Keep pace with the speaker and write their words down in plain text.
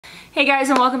Hey guys,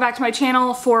 and welcome back to my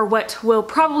channel for what will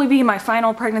probably be my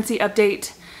final pregnancy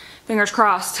update. Fingers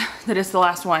crossed that it's the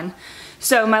last one.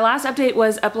 So my last update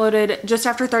was uploaded just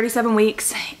after 37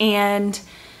 weeks, and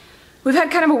we've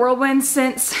had kind of a whirlwind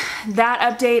since that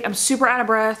update. I'm super out of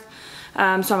breath,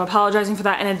 so I'm apologizing for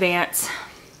that in advance.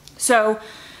 So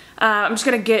I'm just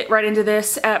gonna get right into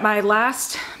this. At my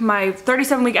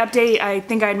 37-week update, I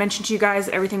think I had mentioned to you guys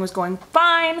that everything was going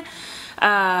fine.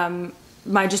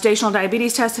 My gestational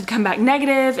diabetes test had come back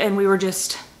negative, and we were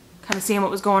just kind of seeing what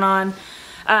was going on.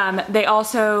 They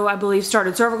also, I believe,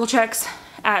 started cervical checks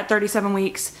at 37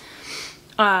 weeks,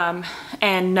 and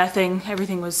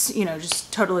everything was,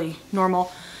 just totally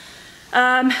normal. So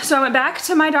I went back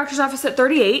to my doctor's office at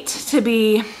 38 to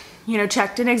be,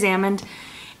 checked and examined,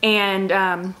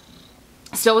 and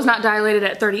still was not dilated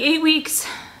at 38 weeks.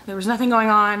 There was nothing going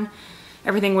on.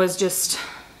 Everything was just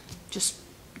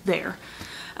there.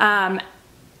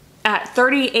 At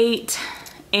 38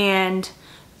 and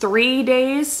 3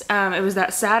 days, it was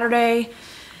that Saturday,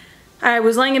 I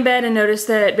was laying in bed and noticed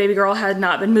that baby girl had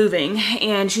not been moving,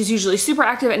 and she's usually super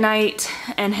active at night,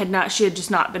 and she had just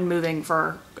not been moving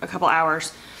for a couple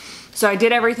hours. So I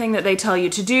did everything that they tell you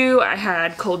to do. I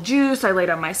had cold juice, I laid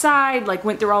on my side,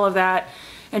 went through all of that,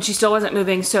 and she still wasn't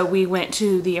moving, so we went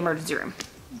to the emergency room.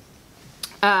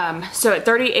 So at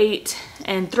 38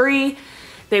 and 3,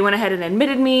 they went ahead and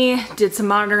admitted me, did some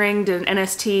monitoring, did an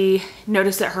NST,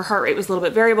 noticed that her heart rate was a little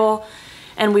bit variable,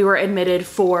 and we were admitted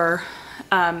for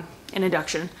an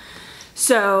induction.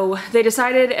 So they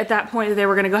decided at that point that they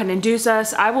were gonna go ahead and induce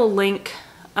us. I will link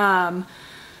on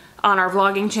our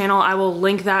vlogging channel, I will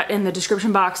link that in the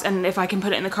description box, and if I can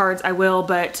put it in the cards, I will,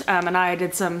 but and I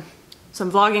did some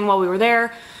vlogging while we were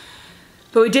there.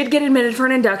 But we did get admitted for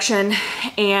an induction,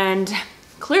 and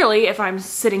clearly, if I'm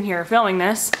sitting here filming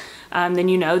this, then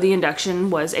the induction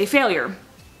was a failure.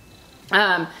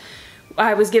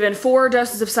 I was given 4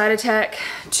 doses of Cytotec,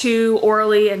 2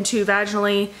 orally and 2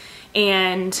 vaginally,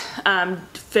 and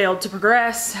failed to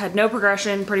progress, had no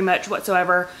progression pretty much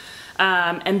whatsoever,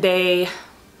 and they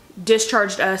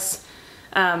discharged us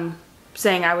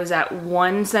saying I was at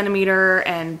 1 centimeter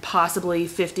and possibly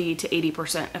 50 to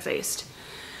 80% effaced.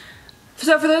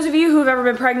 So for those of you who have ever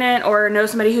been pregnant or know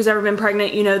somebody who's ever been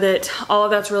pregnant, you know that all of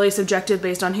that's really subjective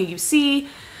based on who you see.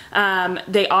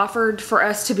 They offered for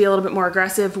us to be a little bit more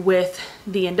aggressive with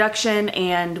the induction,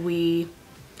 and we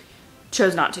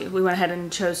chose not to. We went ahead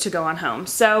and chose to go on home.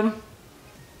 So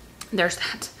there's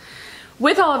that.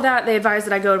 With all of that, they advised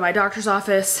that I go to my doctor's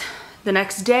office the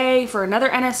next day for another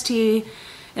NST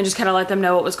and just kind of let them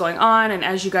know what was going on. And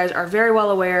as you guys are very well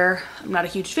aware, I'm not a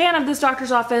huge fan of this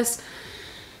doctor's office.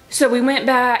 So we went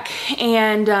back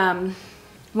and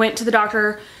went to the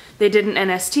doctor. They did an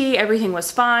NST. Everything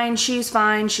was fine. She's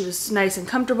fine. She was nice and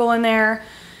comfortable in there.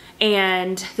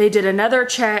 And they did another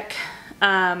check.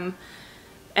 And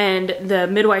the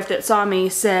midwife that saw me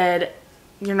said,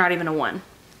 "You're not even a 1."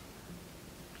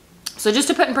 So just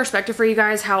to put in perspective for you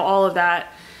guys how all of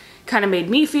that kind of made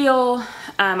me feel,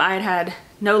 I had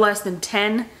no less than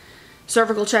 10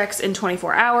 cervical checks in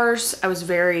 24 hours. I was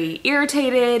very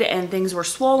irritated, and things were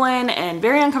swollen and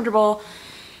very uncomfortable.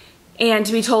 And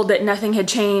to be told that nothing had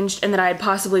changed and that I had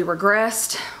possibly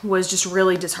regressed was just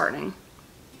really disheartening.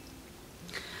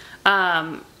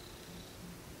 So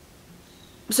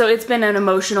it's been an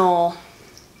emotional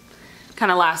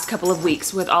kind of last couple of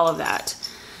weeks with all of that.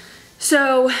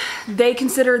 So they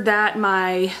considered that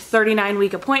my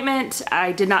 39-week appointment.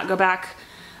 I did not go back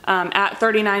at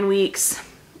 39 weeks.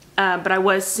 But I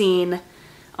was seen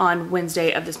on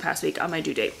Wednesday of this past week on my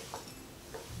due date.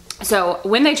 So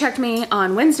when they checked me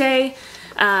on Wednesday,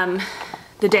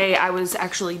 the day I was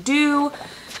actually due,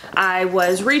 I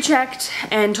was rechecked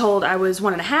and told I was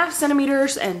 1.5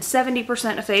 centimeters and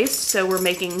 70% effaced. So we're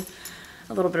making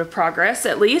a little bit of progress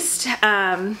at least.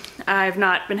 I've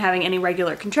not been having any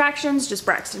regular contractions, just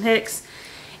Braxton Hicks.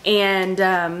 And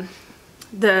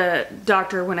the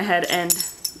doctor went ahead and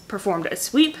performed a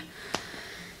sweep.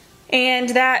 And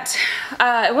that,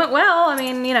 it went well. I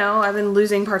mean, I've been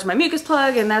losing parts of my mucus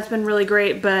plug, and that's been really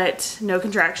great, but no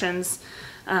contractions,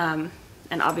 and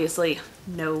obviously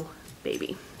no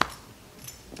baby.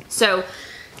 So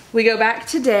we go back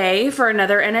today for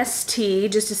another NST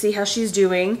just to see how she's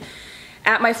doing.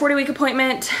 At my 40-week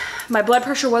appointment, my blood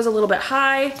pressure was a little bit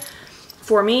high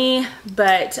for me,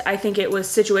 but I think it was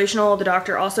situational. The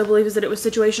doctor also believes that it was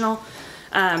situational.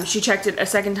 She checked it a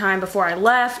second time before I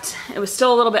left. It was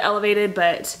still a little bit elevated,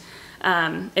 but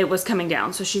it was coming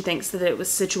down. So she thinks that it was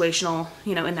situational,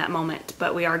 in that moment.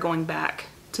 But we are going back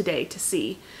today to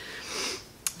see.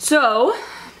 So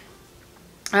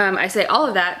I say all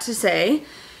of that to say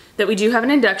that we do have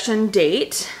an induction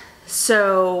date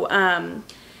So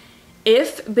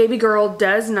if baby girl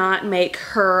does not make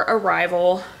her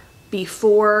arrival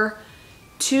before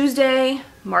Tuesday,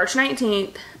 March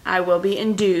 19th, I will be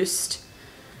induced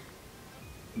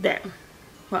then.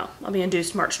 Well, I'll be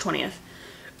induced March 20th.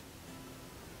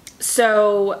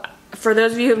 So for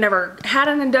those of you who've never had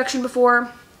an induction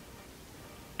before,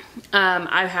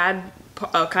 I've had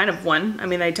kind of one. I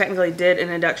mean, they technically did an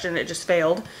induction, it just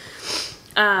failed.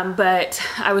 But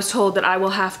I was told that I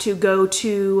will have to go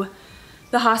to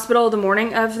the hospital the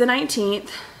morning of the 19th,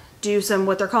 do some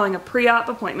what they're calling a pre-op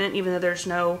appointment, even though there's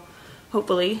no,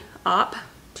 hopefully, op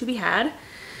to be had.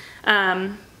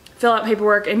 Fill out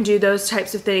paperwork and do those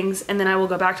types of things, and then I will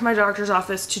go back to my doctor's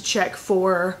office to check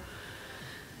for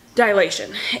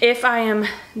dilation. If I am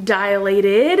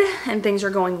dilated and things are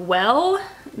going well,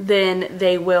 then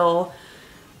they will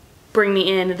bring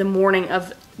me in the morning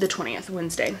of the 20th,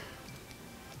 Wednesday.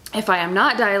 If I am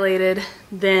not dilated,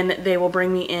 then they will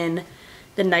bring me in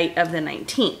the night of the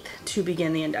 19th to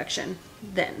begin the induction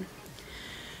then.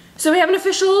 So we have an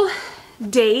official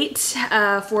date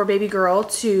for baby girl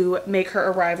to make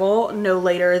her arrival no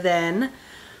later than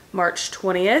March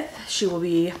 20th. She will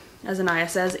be, as Anaya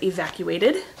says,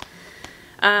 evacuated.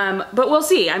 But we'll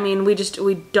see. I mean, we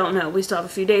don't know. We still have a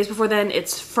few days before then.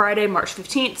 It's Friday, March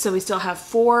 15th, so we still have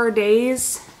 4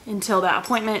 days until that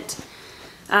appointment.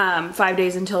 5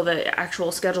 days until the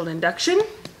actual scheduled induction.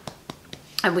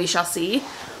 And we shall see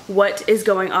what is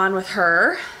going on with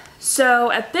her.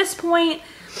 So at this point,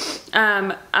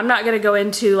 I'm not going to go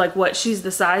into like what she's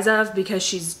the size of, because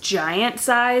she's giant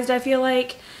sized, I feel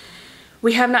like.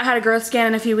 We have not had a growth scan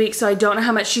in a few weeks, so I don't know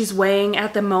how much she's weighing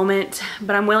at the moment,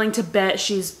 but I'm willing to bet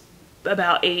she's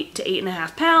about 8 to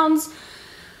 8.5 pounds.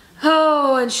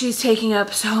 Oh, and she's taking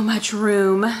up so much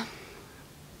room.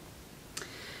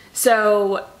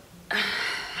 So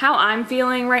how I'm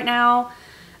feeling right now,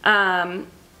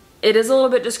 it is a little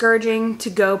bit discouraging to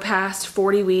go past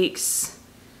 40 weeks.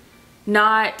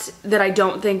 Not that I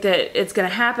don't think that it's going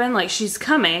to happen. Like, she's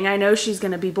coming. I know she's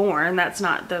going to be born. That's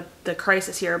not the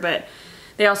crisis here, but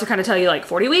they also kind of tell you like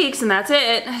 40 weeks and that's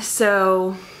it.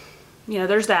 So, you know,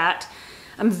 there's that.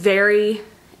 I'm very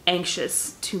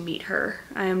anxious to meet her.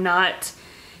 I am not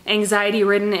anxiety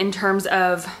ridden in terms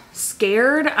of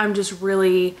scared. I'm just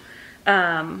really,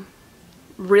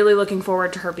 really looking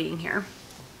forward to her being here.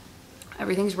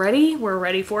 Everything's ready. We're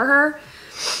ready for her.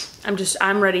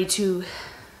 I'm ready to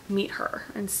meet her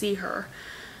and see her.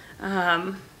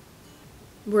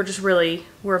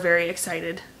 We're very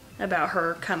excited about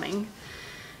her coming.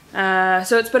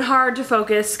 So it's been hard to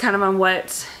focus kind of on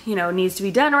what, you know, needs to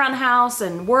be done around the house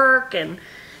and work and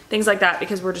things like that,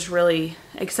 because we're just really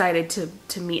excited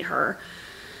to meet her.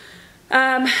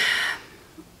 I'm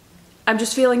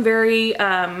just feeling very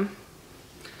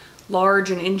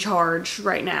large and in charge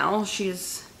right now.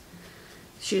 She's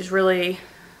really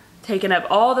taken up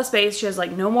all the space. She has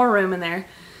like no more room in there.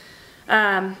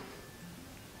 And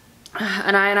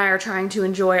I are trying to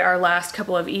enjoy our last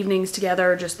couple of evenings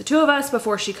together, just the two of us,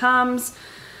 before she comes.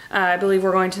 I believe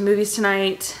we're going to the movies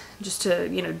tonight, just to,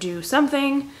 you know, do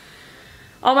something.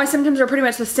 All my symptoms are pretty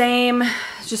much the same.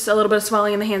 Just a little bit of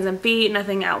swelling in the hands and feet,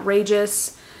 nothing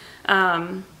outrageous.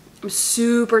 I'm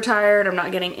super tired. I'm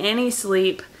not getting any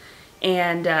sleep,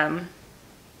 and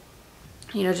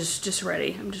you know, just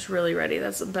ready. I'm just really ready.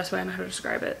 That's the best way I know how to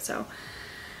describe it. So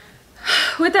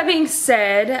with that being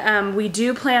said, we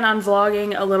do plan on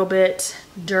vlogging a little bit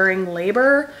during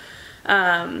labor.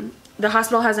 The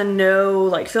hospital has a no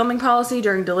like filming policy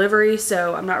during delivery,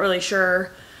 so I'm not really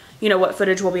sure, you know, what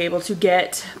footage we'll be able to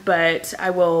get, but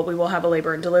we will have a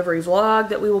labor and delivery vlog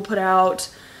that we will put out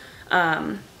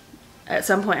at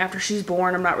some point after she's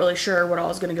born. I'm not really sure what all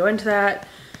is going to go into that,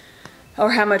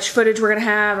 or how much footage we're going to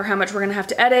have, or how much we're going to have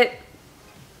to edit.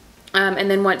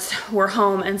 And then once we're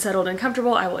home and settled and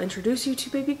comfortable, I will introduce you to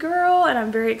baby girl, and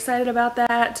I'm very excited about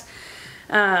that.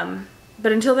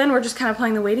 But until then, we're just kind of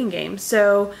playing the waiting game.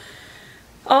 So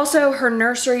also, her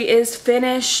nursery is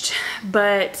finished,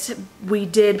 but we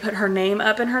did put her name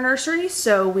up in her nursery,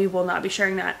 so we will not be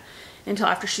sharing that until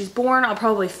after she's born. I'll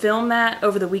probably film that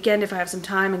over the weekend if I have some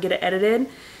time and get it edited,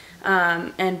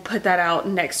 and put that out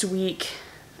next week.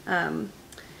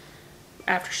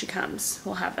 After she comes,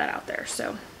 we'll have that out there,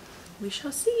 so we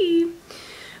shall see.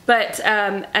 But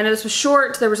I know this was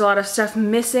short. There was a lot of stuff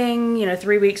missing, you know,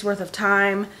 3 weeks worth of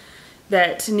time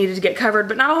that needed to get covered,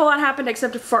 but not a whole lot happened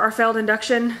except for our failed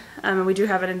induction. And we do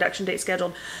have an induction date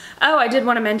scheduled. Oh, I did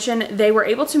want to mention, they were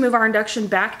able to move our induction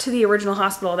back to the original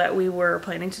hospital that we were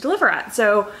planning to deliver at.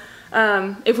 So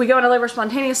if we go into labor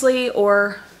spontaneously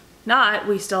or not,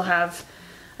 we still have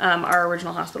our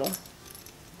original hospital,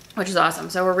 which is awesome.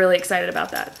 So we're really excited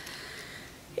about that.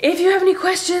 If you have any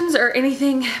questions or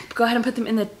anything, go ahead and put them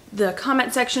in the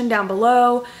comment section down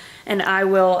below, and I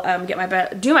will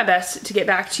do my best to get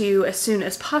back to you as soon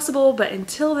as possible. But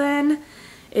until then,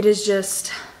 it is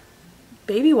just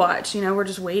baby watch. You know, we're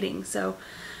just waiting. So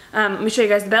let me show you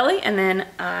guys the belly, and then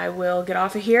I will get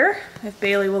off of here if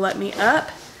Bailey will let me up.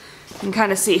 You can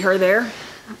kind of see her there.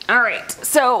 All right,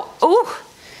 so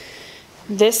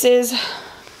this is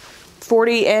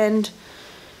 40 and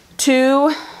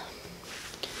 2.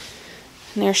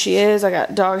 And there she is. I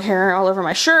got dog hair all over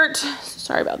my shirt.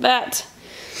 Sorry about that.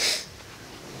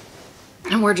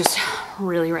 And we're just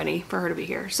really ready for her to be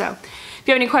here. So if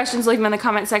you have any questions, leave them in the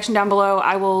comment section down below.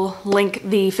 I will link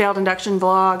the failed induction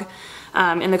vlog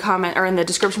in the comment or in the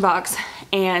description box.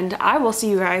 And I will see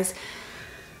you guys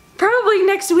probably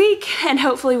next week, and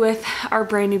hopefully with our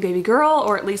brand new baby girl,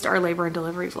 or at least our labor and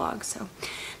delivery vlog. So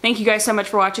thank you guys so much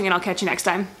for watching, and I'll catch you next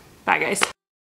time. Bye guys.